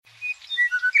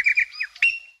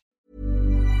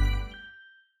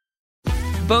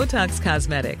Botox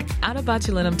Cosmetic, out of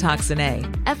botulinum toxin A,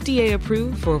 FDA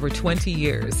approved for over 20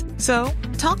 years. So,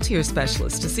 talk to your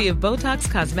specialist to see if Botox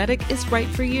Cosmetic is right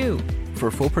for you. For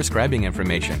full prescribing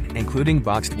information, including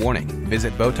boxed warning,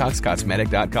 visit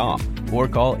BotoxCosmetic.com or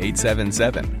call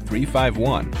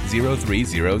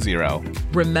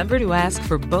 877-351-0300. Remember to ask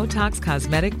for Botox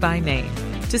Cosmetic by name.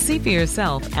 To see for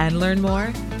yourself and learn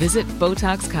more, visit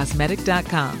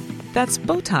BotoxCosmetic.com. That's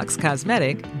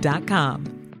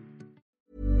BotoxCosmetic.com.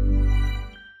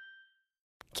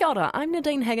 Kia ora, I'm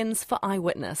Nadine Higgins for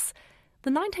Eyewitness.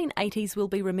 The 1980s will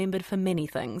be remembered for many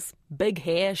things. Big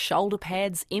hair, shoulder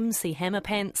pads, MC Hammer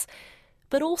pants,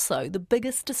 but also the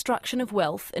biggest destruction of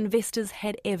wealth investors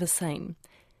had ever seen.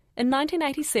 In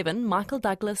 1987, Michael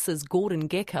Douglas as Gordon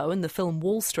Gekko in the film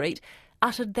Wall Street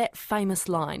uttered that famous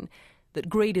line that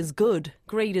greed is good,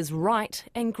 greed is right,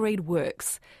 and greed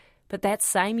works. But that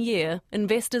same year,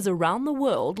 investors around the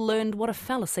world learned what a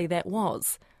fallacy that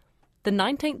was. The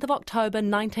 19th of October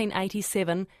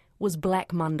 1987 was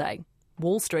Black Monday.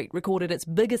 Wall Street recorded its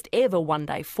biggest ever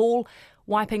one-day fall,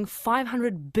 wiping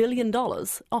 $500 billion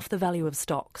off the value of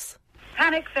stocks.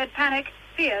 Panic fed panic.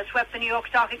 Fear swept the New York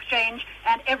Stock Exchange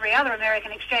and every other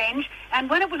American exchange,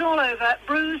 and when it was all over,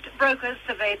 bruised brokers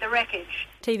surveyed the wreckage.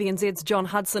 TVNZ's John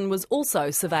Hudson was also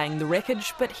surveying the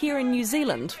wreckage, but here in New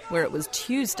Zealand, where it was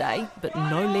Tuesday, but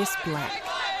no less black.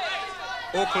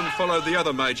 Auckland followed the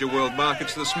other major world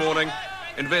markets this morning.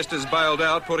 Investors bailed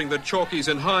out, putting the chalkies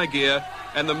in high gear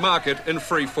and the market in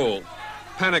free fall.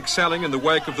 Panic selling in the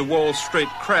wake of the Wall Street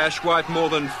crash wiped more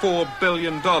than $4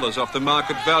 billion off the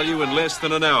market value in less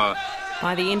than an hour.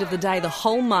 By the end of the day, the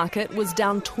whole market was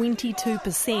down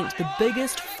 22%, the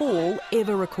biggest fall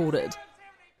ever recorded.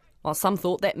 While some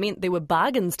thought that meant there were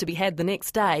bargains to be had the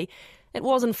next day, it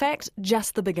was in fact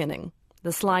just the beginning.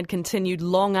 The slide continued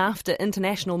long after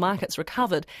international markets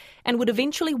recovered and would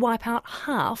eventually wipe out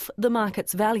half the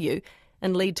market's value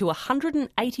and lead to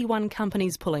 181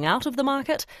 companies pulling out of the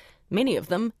market, many of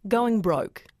them going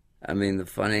broke. I mean, the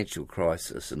financial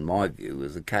crisis, in my view,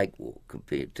 was a cakewalk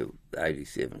compared to the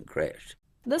 87 crash.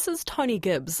 This is Tony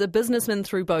Gibbs, a businessman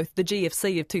through both the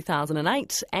GFC of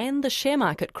 2008 and the share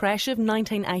market crash of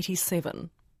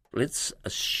 1987. Let's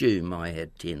assume I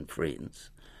had 10 friends.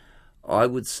 I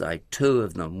would say 2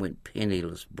 of them went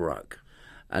penniless broke.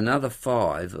 Another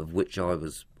 5, of which I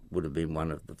would have been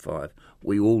one of the 5,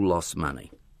 we all lost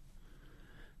money.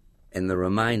 And the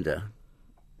remainder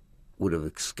would have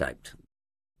escaped.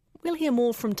 We'll hear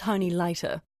more from Tony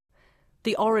later.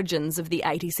 The origins of the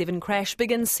 87 crash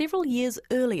begin several years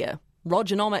earlier.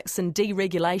 Rogernomics and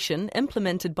deregulation,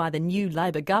 implemented by the new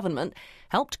Labour government,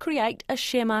 helped create a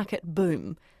share market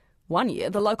boom. One year,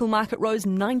 the local market rose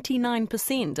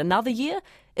 99%. Another year,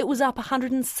 it was up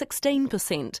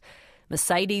 116%.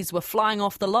 Mercedes were flying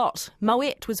off the lot.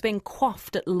 Moet was being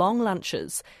quaffed at long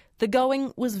lunches. The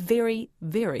going was very,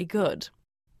 very good.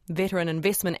 Veteran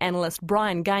investment analyst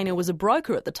Brian Gaynor was a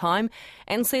broker at the time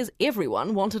and says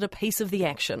everyone wanted a piece of the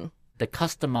action. The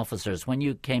custom officers, when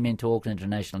you came into Auckland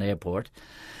International Airport,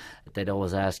 they'd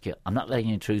always ask you, I'm not letting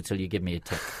you through till you give me a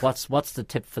tip. What's the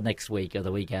tip for next week or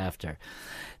the week after?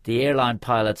 The airline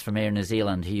pilots from Air New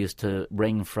Zealand who used to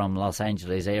ring from Los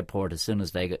Angeles airport as soon as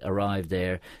they arrived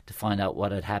there to find out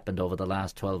what had happened over the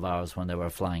last 12 hours when they were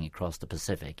flying across the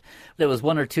Pacific. There was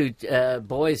 1 or 2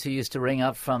 boys who used to ring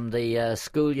up from the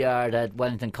schoolyard at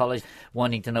Wellington College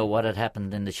wanting to know what had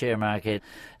happened in the share market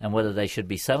and whether they should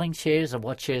be selling shares or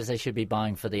what shares they should be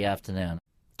buying for the afternoon.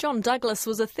 John Douglas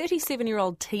was a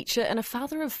 37-year-old teacher and a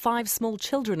father of 5 small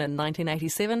children in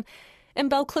 1987. In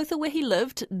Balclutha, where he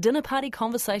lived, dinner party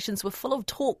conversations were full of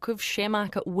talk of share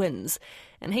market wins,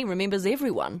 and he remembers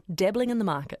everyone dabbling in the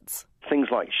markets. Things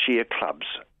like share clubs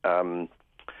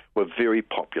were very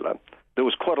popular. There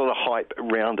was quite a lot of hype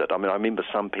around it. I mean, I remember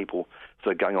some people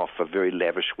sort of going off for very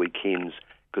lavish weekends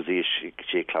because their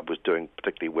share club was doing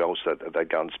particularly well, so they'd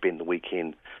go and spend the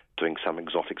weekend doing some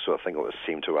exotic sort of thing, or it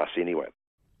seemed to us anyway.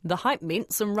 The hype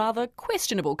meant some rather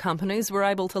questionable companies were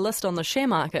able to list on the share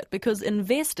market because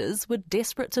investors were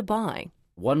desperate to buy.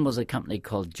 One was a company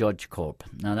called Judge Corp.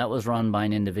 Now, that was run by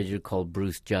an individual called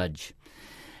Bruce Judge.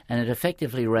 And it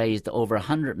effectively raised over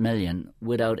 $100 million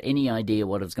without any idea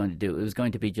what it was going to do. It was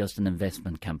going to be just an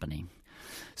investment company.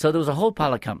 So there was a whole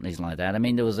pile of companies like that. I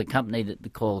mean, there was a company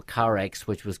called Carex,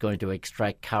 which was going to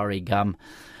extract kauri gum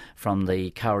from the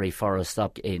kauri forest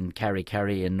up in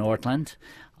Karikari in Northland.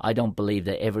 I don't believe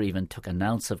they ever even took an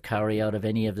ounce of kauri out of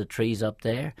any of the trees up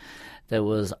there. There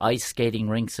was ice skating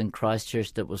rinks in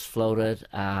Christchurch that was floated.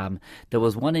 There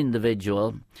was one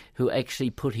individual who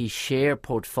actually put his share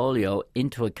portfolio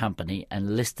into a company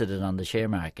and listed it on the share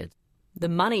market. The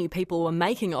money people were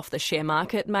making off the share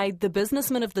market made the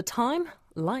businessmen of the time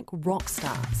like rock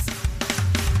stars.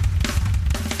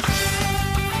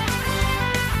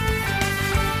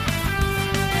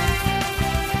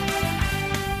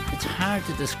 It's hard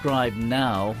to describe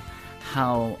now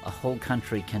how a whole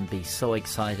country can be so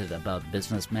excited about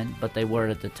businessmen, but they were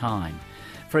at the time.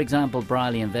 For example,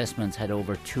 Brierley Investments had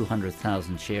over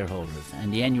 200,000 shareholders,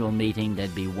 and the annual meeting,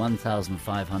 there'd be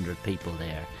 1,500 people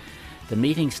there. The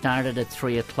meeting started at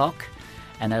 3 o'clock,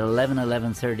 and at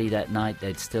 11:30 that night,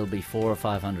 there'd still be 400 or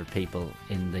 500 people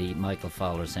in the Michael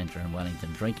Fowler Centre in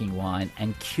Wellington drinking wine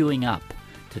and queuing up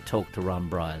to talk to Ron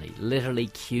Brierley. Literally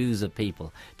queues of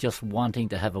people just wanting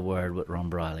to have a word with Ron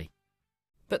Brierley.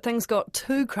 But things got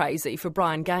too crazy for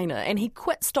Brian Gaynor, and he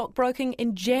quit stockbroking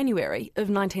in January of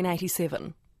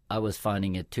 1987. I was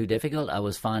finding it too difficult. I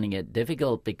was finding it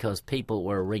difficult because people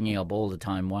were ringing up all the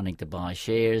time wanting to buy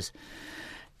shares.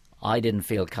 I didn't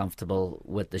feel comfortable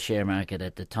with the share market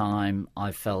at the time.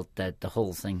 I felt that the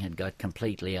whole thing had got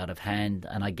completely out of hand,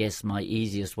 and I guess my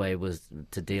easiest way was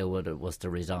to deal with it was to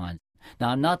resign. Now,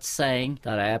 I'm not saying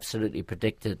that I absolutely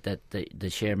predicted that the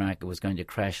share market was going to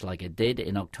crash like it did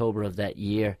in October of that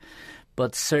year,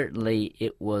 but certainly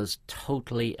it was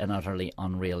totally and utterly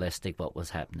unrealistic what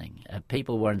was happening.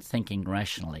 People weren't thinking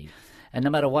rationally. And no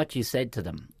matter what you said to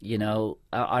them, you know,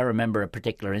 I remember a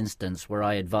particular instance where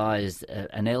I advised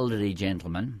an elderly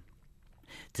gentleman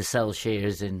to sell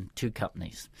shares in two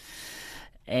companies.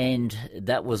 And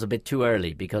that was a bit too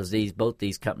early because both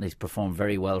these companies performed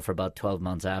very well for about 12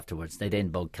 months afterwards. They then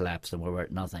both collapsed and were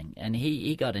worth nothing. And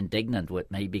he got indignant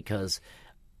with me because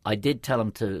I did tell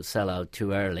him to sell out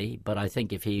too early, but I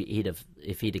think if he'd have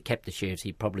kept the shares,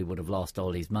 he probably would have lost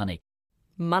all his money.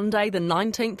 Monday, the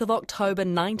 19th of October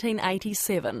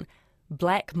 1987,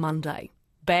 Black Monday.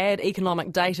 Bad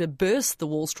economic data burst the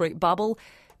Wall Street bubble,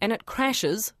 and it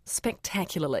crashes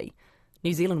spectacularly.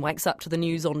 New Zealand wakes up to the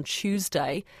news on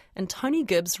Tuesday, and Tony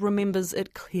Gibbs remembers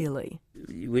it clearly.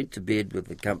 You went to bed with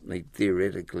the company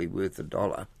theoretically worth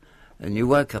 $1, and you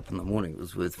woke up in the morning, it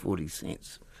was worth 40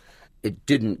 cents. It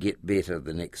didn't get better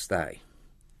the next day,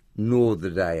 nor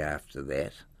the day after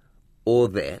that, or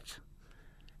that,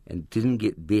 and didn't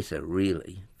get better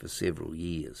really for several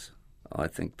years. I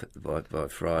think by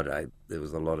Friday there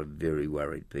was a lot of very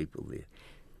worried people there.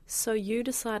 So you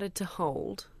decided to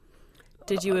hold.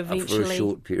 Did you eventually? For a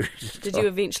short period of time. Did you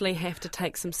eventually have to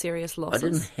take some serious losses? I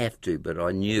didn't have to, but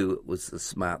I knew it was the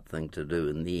smart thing to do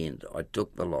in the end. I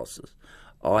took the losses.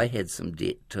 I had some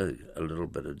debt too, a little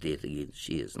bit of debt against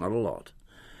shares, not a lot.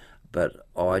 But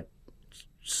I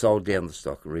sold down the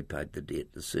stock and repaid the debt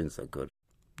as soon as I could.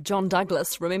 John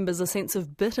Douglas remembers a sense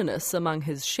of bitterness among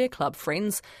his share club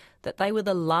friends that they were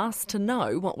the last to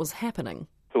know what was happening.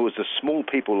 It was the small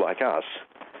people like us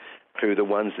who were the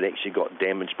ones that actually got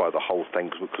damaged by the whole thing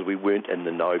because we weren't in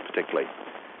the know particularly.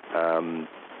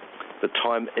 The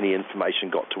time any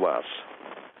information got to us,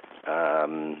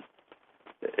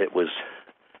 it was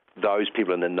those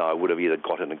people in the know would have either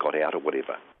got in and got out or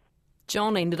whatever.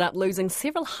 John ended up losing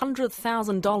several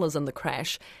 $100,000 in the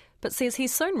crash, but says he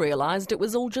soon realised it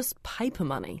was all just paper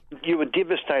money. You were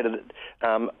devastated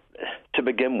to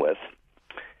begin with,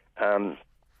 and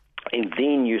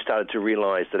then you started to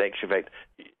realise that actually, in fact,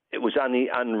 it was only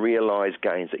unrealised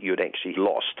gains that you had actually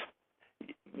lost.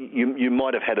 You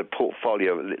might have had a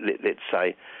portfolio, let's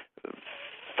say,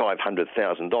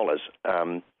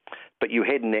 $500,000, but you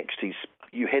hadn't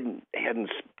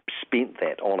spent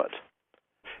that on it.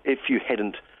 If you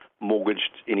hadn't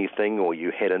mortgaged anything or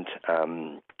you hadn't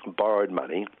borrowed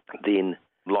money, then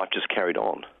life just carried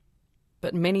on.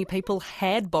 But many people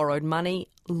had borrowed money,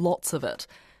 lots of it.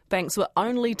 Banks were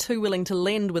only too willing to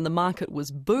lend when the market was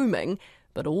booming,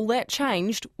 but all that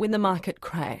changed when the market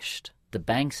crashed. The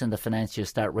banks and the financiers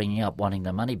start ringing up wanting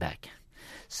their money back.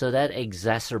 So that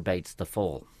exacerbates the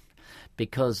fall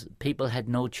because people had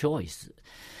no choice.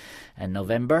 And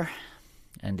November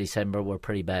and December were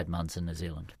pretty bad months in New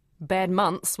Zealand. Bad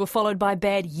months were followed by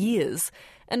bad years.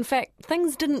 In fact,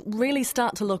 things didn't really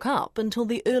start to look up until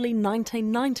the early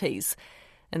 1990s.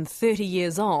 And 30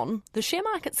 years on, the share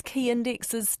market's key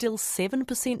index is still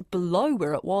 7% below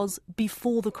where it was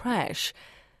before the crash.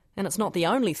 And it's not the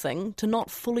only thing to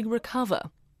not fully recover.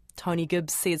 Tony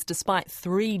Gibbs says despite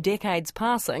 3 decades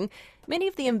passing, many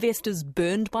of the investors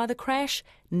burned by the crash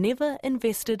never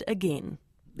invested again.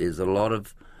 There's a lot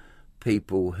of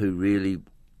people who really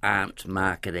aren't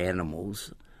market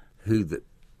animals who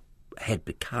had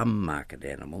become market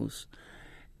animals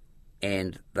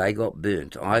and they got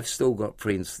burnt. I've still got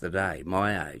friends today,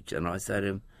 my age, and I say to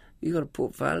them, You got a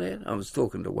portfolio? I was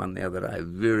talking to one the other day, a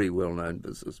very well-known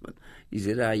businessman. He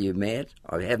said, are you mad?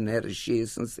 I haven't had a share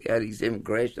since the 87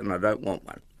 crash and I don't want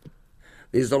one.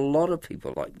 There's a lot of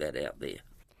people like that out there.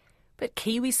 But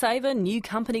KiwiSaver, new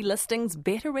company listings,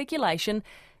 better regulation,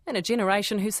 and a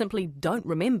generation who simply don't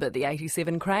remember the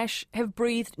 87 crash have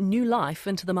breathed new life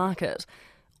into the market,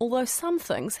 although some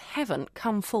things haven't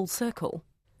come full circle.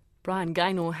 Brian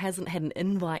Gaynor hasn't had an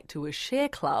invite to a share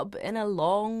club in a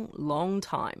long, long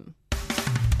time.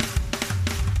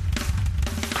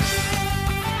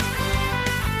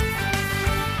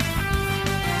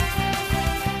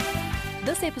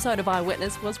 This episode of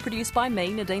Eyewitness was produced by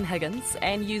me, Nadine Higgins,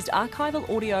 and used archival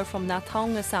audio from Ngā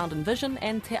Taonga Sound and Vision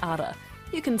and Te Ara.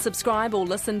 You can subscribe or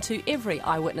listen to every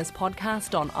Eyewitness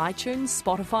podcast on iTunes,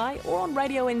 Spotify, or on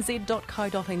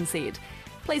radionz.co.nz.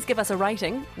 Please give us a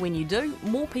rating. When you do,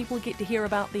 more people get to hear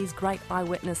about these great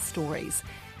eyewitness stories.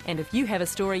 And if you have a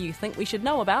story you think we should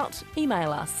know about,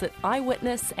 email us at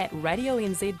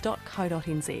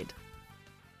eyewitness@radionz.co.nz.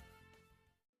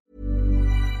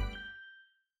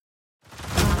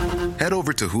 Head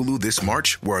over to Hulu this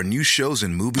March, where our new shows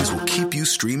and movies will keep you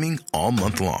streaming all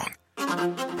month long.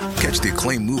 Catch the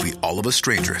acclaimed movie All of Us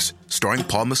Strangers, starring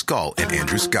Paul Mescal and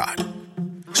Andrew Scott.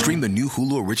 Stream the new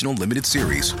Hulu original limited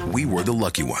series, We Were the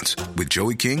Lucky Ones, with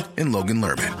Joey King and Logan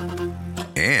Lerman.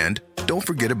 And don't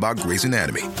forget about Grey's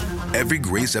Anatomy. Every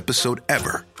Grey's episode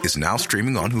ever is now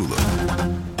streaming on Hulu.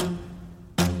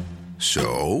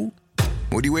 So,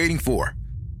 what are you waiting for?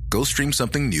 Go stream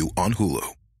something new on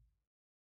Hulu.